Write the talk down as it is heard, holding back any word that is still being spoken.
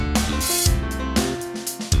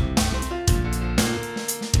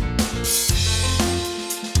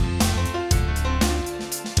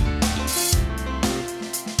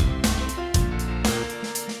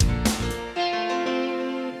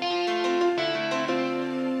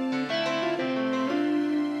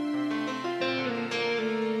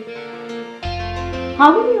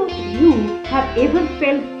How many of you have ever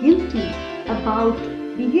felt guilty about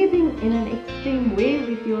behaving in an extreme way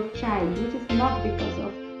with your child, which is not because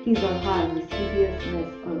of his or her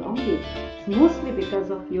mischievousness or wrongdoing? It's mostly because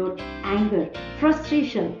of your anger,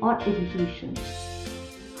 frustration, or irritation.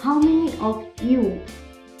 How many of you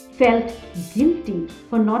felt guilty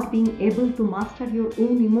for not being able to master your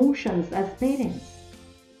own emotions as parents?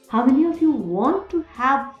 How many of you want to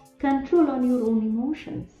have control on your own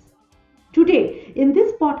emotions? Today, in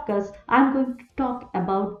this podcast, I'm going to talk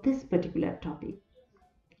about this particular topic.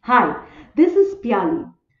 Hi, this is Piali,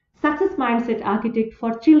 Success Mindset Architect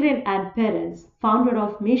for Children and Parents, founder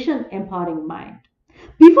of Mission Empowering Mind.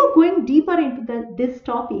 Before going deeper into this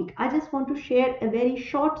topic, I just want to share a very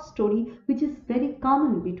short story which is very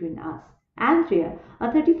common between us. Andrea, a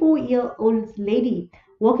 34-year-old lady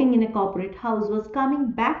working in a corporate house, was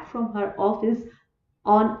coming back from her office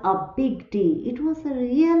on a big day. It was a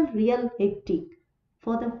real hectic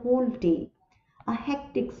for the whole day. A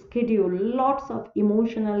hectic schedule, lots of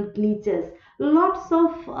emotional glitches, lots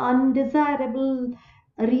of undesirable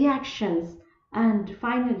reactions, and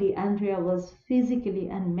finally, Andrea was physically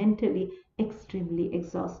and mentally extremely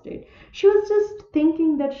exhausted. She was just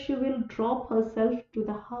thinking that she will drop herself to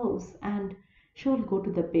the house and she will go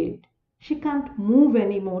to the bed. She can't move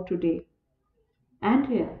anymore today.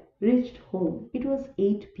 Andrea reached home. It was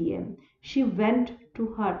 8 p.m. She went to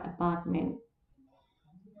her apartment,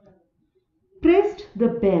 pressed the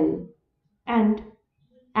bell, and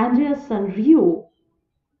Andrea's son Rio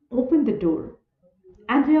opened the door.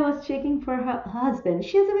 Andrea was checking for her husband.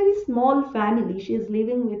 She has a very small family. She is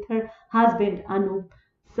living with her husband Anup,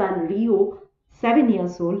 son Rio, 7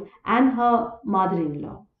 years old, and her mother in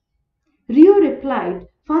law. Rio replied,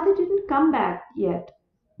 "Father didn't come back yet."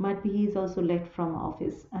 Might be he is also late from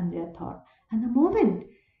office, Andrea thought. And the moment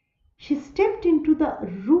she stepped into the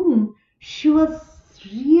room, she was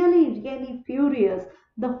really furious.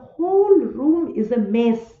 The whole room is a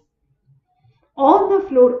mess. On the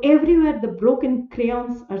floor, everywhere, the broken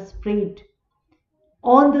crayons are sprayed.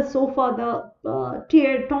 On the sofa,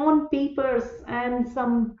 the torn papers and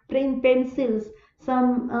some print pencils,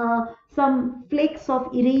 some flakes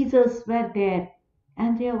of erasers were there.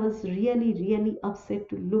 Andrea was really upset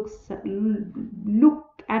to look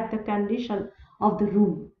at the condition of the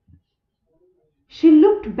room. She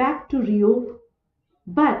looked back to Rio,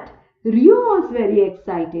 but Rio was very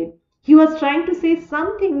excited. He was trying to say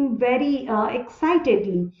something very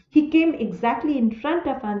excitedly. He came exactly in front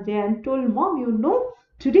of Andrea and told, "Mom,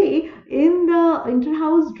 today in the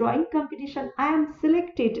inter-house drawing competition, I am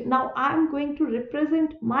selected. Now I am going to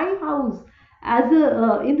represent my house as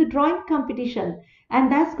in the drawing competition,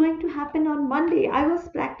 and that's going to happen on Monday. I was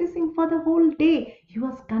practicing for the whole day." He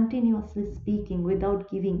was continuously speaking without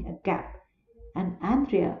giving a gap, and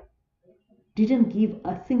Andrea didn't give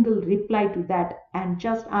a single reply to that and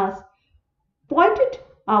just asked, pointed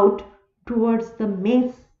out towards the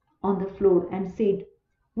mess on the floor and said,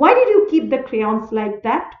 "Why did you keep the crayons like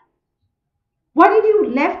that? Why did you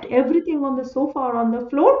left everything on the sofa or on the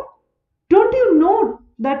floor? Don't you know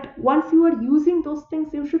that once you are using those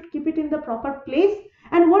things, you should keep it in the proper place?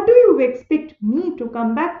 And what do you expect me to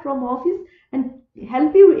come back from office and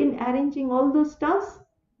help you in arranging all those stuffs?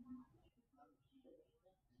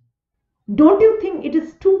 Don't you think it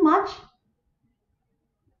is too much?"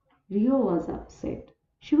 Rio was upset.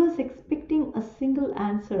 She was expecting a single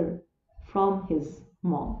answer from his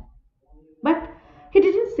mom. But he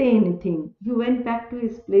didn't say anything. He went back to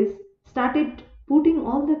his place, started putting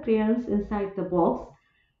all the crayons inside the box,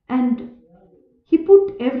 and he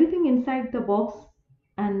put everything inside the box,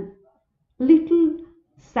 and little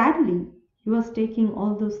sadly, he was taking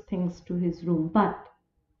all those things to his room. But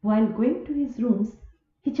while going to his rooms,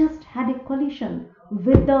 he just had a collision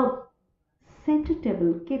with the center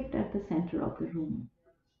table kept at the center of the room.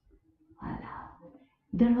 Voila.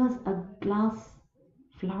 There was a glass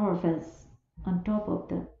flower vase on top of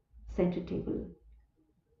the center table.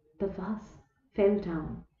 The vase fell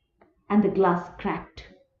down and the glass cracked.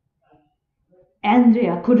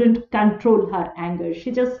 Andrea couldn't control her anger.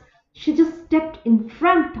 She just stepped in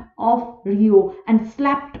front of Rio and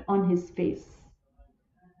slapped on his face.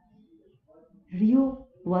 Rio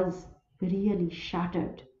was really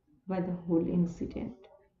shattered by the whole incident.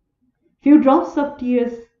 Few drops of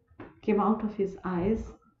tears came out of his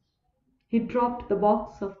eyes. He dropped the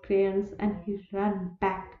box of crayons and he ran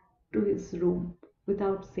back to his room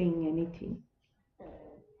without saying anything.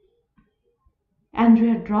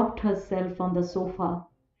 Andrea dropped herself on the sofa.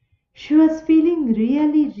 She was feeling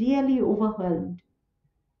really overwhelmed.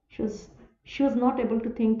 She was, she was not able to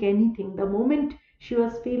think anything. The moment she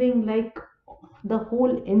was feeling like the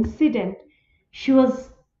whole incident, She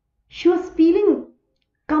was she was feeling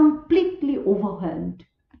completely overwhelmed.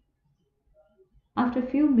 After a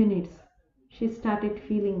few minutes, she started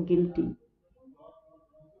feeling guilty.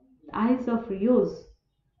 The eyes of Rios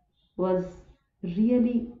was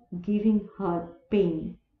really giving her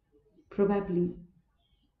pain. Probably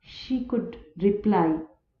she could reply.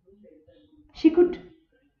 She could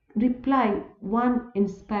reply one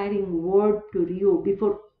inspiring word to Rio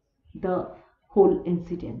before the whole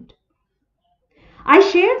incident. I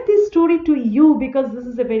shared this story to you because this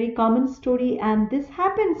is a very common story and this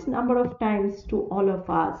happens number of times to all of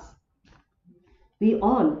us. We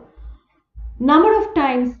all number of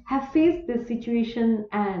times have faced this situation,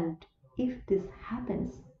 and if this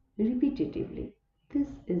happens repetitively, this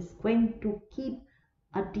is going to keep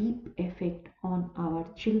a deep effect on our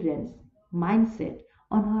children's mindset,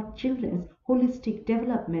 on our children's holistic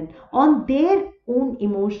development, on their own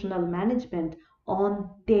emotional management,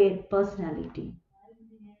 on their personality.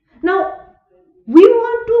 Now, we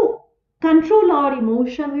want to control our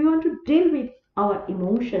emotion, we want to deal with our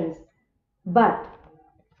emotions, but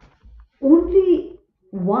only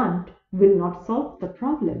want will not solve the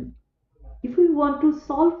problem. If we want to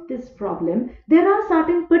solve this problem, there are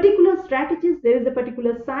certain particular strategies, there is a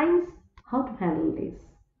particular science how to handle this.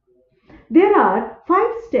 There are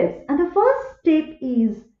 5 steps, and the first step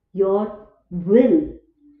is your will.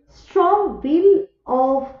 Strong will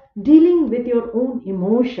of dealing with your own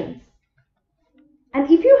emotions. And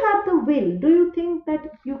if you have the will, do you think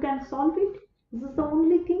that you can solve it? This is the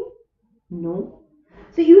only thing? No.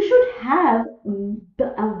 So you should have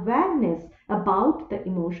the awareness about the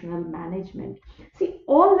emotional management. See,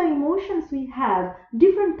 all the emotions we have,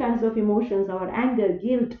 different kinds of emotions, our anger,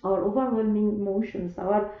 guilt, our overwhelming emotions,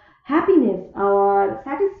 our happiness, our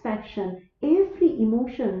satisfaction, every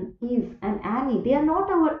emotion is an ally. They are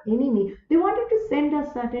not our enemy. They wanted to send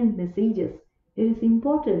us certain messages. It is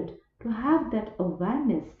important to have that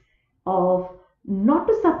awareness of not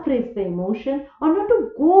to suppress the emotion or not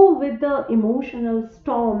to go with the emotional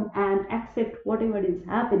storm and accept whatever is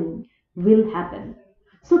happening will happen.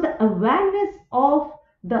 So the awareness of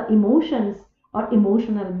the emotions or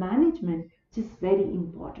emotional management is very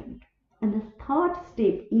important. And the third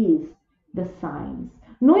step is the science,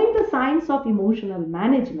 knowing the science of emotional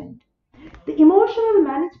management. The emotional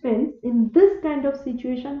management in this kind of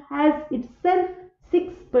situation has itself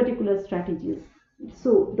 6 particular strategies.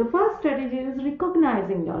 So the first strategy is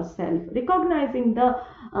recognizing yourself,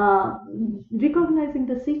 uh, recognizing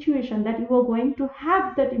the situation that you are going to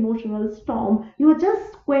have that emotional storm. You are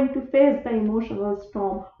just going to face the emotional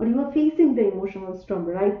storm, or you are facing the emotional storm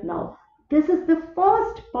right now. This is the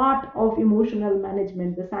first part of emotional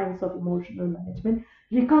management, the science of emotional management,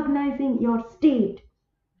 recognizing your state.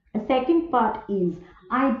 The second part is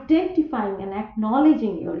identifying and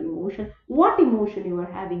acknowledging your emotion. What emotion you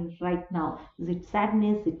are having right now? Is it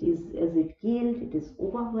sadness? Is it guilt? It is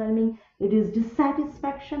overwhelming? It is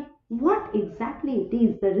dissatisfaction? What exactly it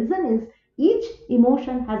is? The reason is each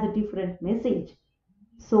emotion has a different message.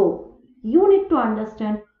 So you need to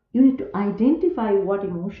understand, you need to identify what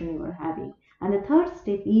emotion you are having. And the third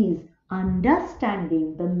step is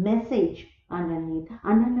understanding the message underneath,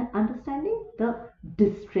 and understanding the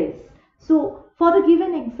distress. So for the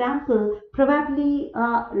given example, probably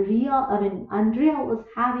Andrea was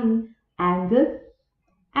having anger,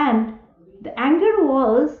 and the anger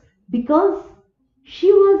was because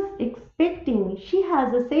she was expecting, she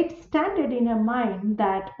has a set standard in her mind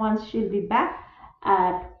that once she'll be back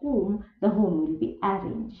at home, the home will be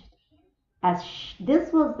arranged. As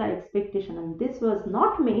this was the expectation and this was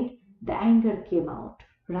not made, the anger came out,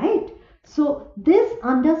 right? So this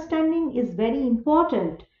understanding is very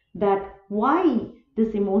important, that why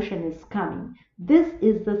this emotion is coming. This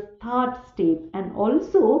is the third step. And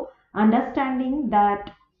also understanding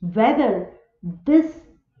that whether this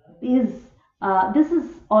is this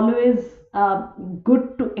is always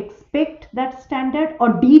good to expect that standard,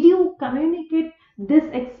 or did you communicate this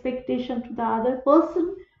expectation to the other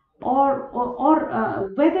person,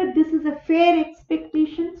 or whether this is a fair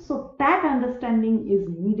expectation. So that understanding is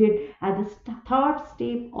needed at the third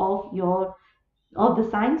step of your of the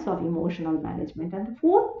science of emotional management. And the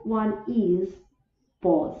fourth one is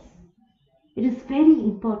pause. It is very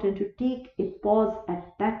important to take a pause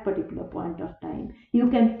at that particular point of time. You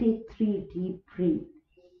can take 3 deep breaths.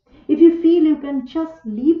 If you feel, you can just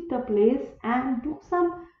leave the place and do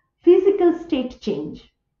some physical state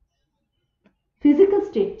change. Physical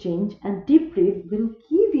state change and deep breath will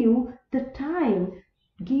give you the time,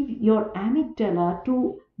 give your amygdala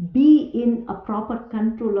to be in a proper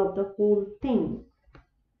control of the whole thing.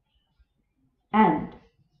 And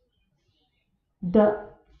the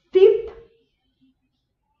fifth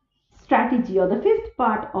strategy or the fifth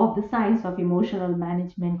part of the science of emotional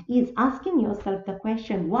management is asking yourself the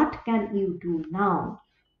question, what can you do now?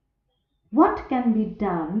 What can be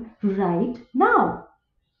done right now?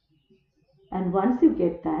 And once you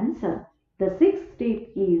get the answer, the sixth step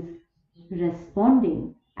is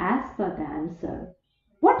responding as per the answer.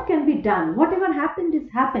 What can be done? Whatever happened is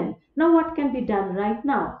happened. Now, what can be done right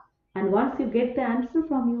now? And once you get the answer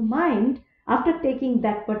from your mind, after taking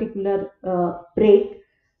that particular break,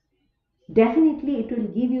 definitely it will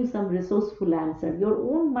give you some resourceful answer. Your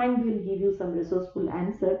own mind will give you some resourceful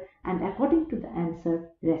answer, and according to the answer,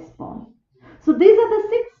 respond. So these are the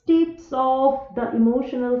six steps of the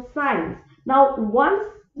emotional science. Now, once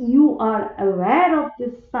you are aware of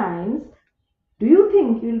this science, do you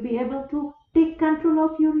think you'll be able to take control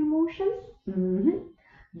of your emotions?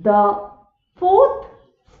 The fourth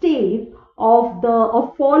step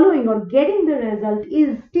of following or getting the result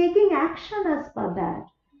is taking action as per that.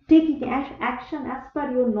 Taking action as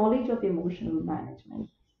per your knowledge of emotional management.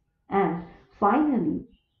 And finally,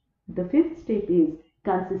 the fifth step is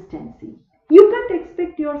consistency. You can't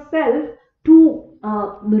expect yourself to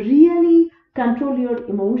really control your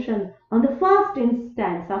emotion on the first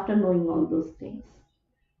instance after knowing all those things.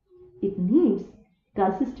 It needs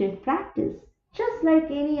consistent practice, just like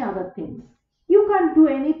any other things. You can't do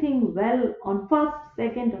anything well on first,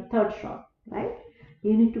 second, or third shot, right?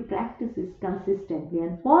 You need to practice this consistently,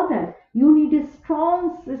 and for that, you need a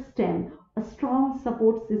strong system, a strong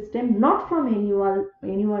support system, not from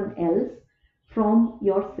anyone else, from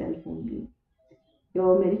yourself only.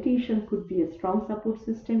 Your meditation could be a strong support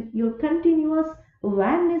system. Your continuous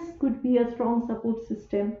awareness could be a strong support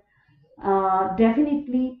system.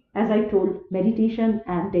 Definitely, as I told, meditation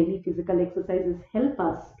and daily physical exercises help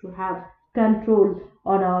us to have control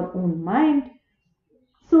on our own mind.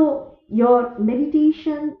 So, your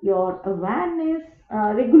meditation, your awareness,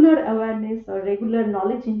 regular awareness or regular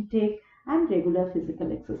knowledge intake, and regular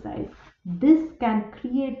physical exercise. This can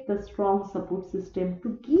create the strong support system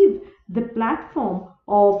to give the platform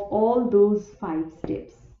of all those five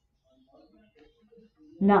steps.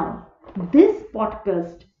 Now, this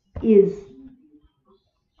podcast is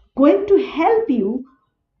going to help you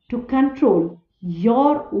to control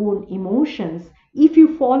your own emotions if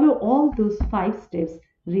you follow all those five steps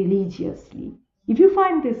religiously. If you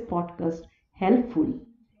find this podcast helpful,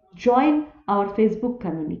 join our Facebook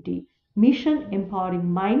community, Mission Empowering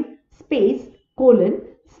Mind space colon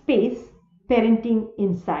space parenting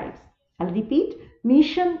insights. I'll repeat,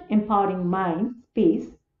 Mission Empowering Mind space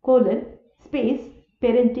colon space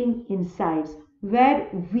parenting insights, where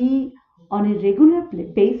we on a regular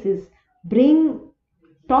basis bring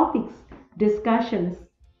topics, discussions,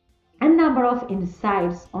 and number of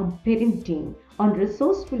insights on parenting, on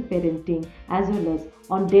resourceful parenting, as well as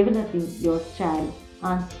on developing your child's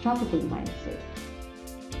unstoppable mindset.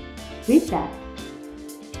 With that,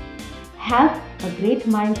 have a great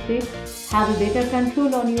mindset, have a better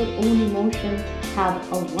control on your own emotions, have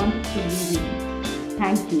a wonderful living.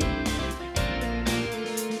 Thank you.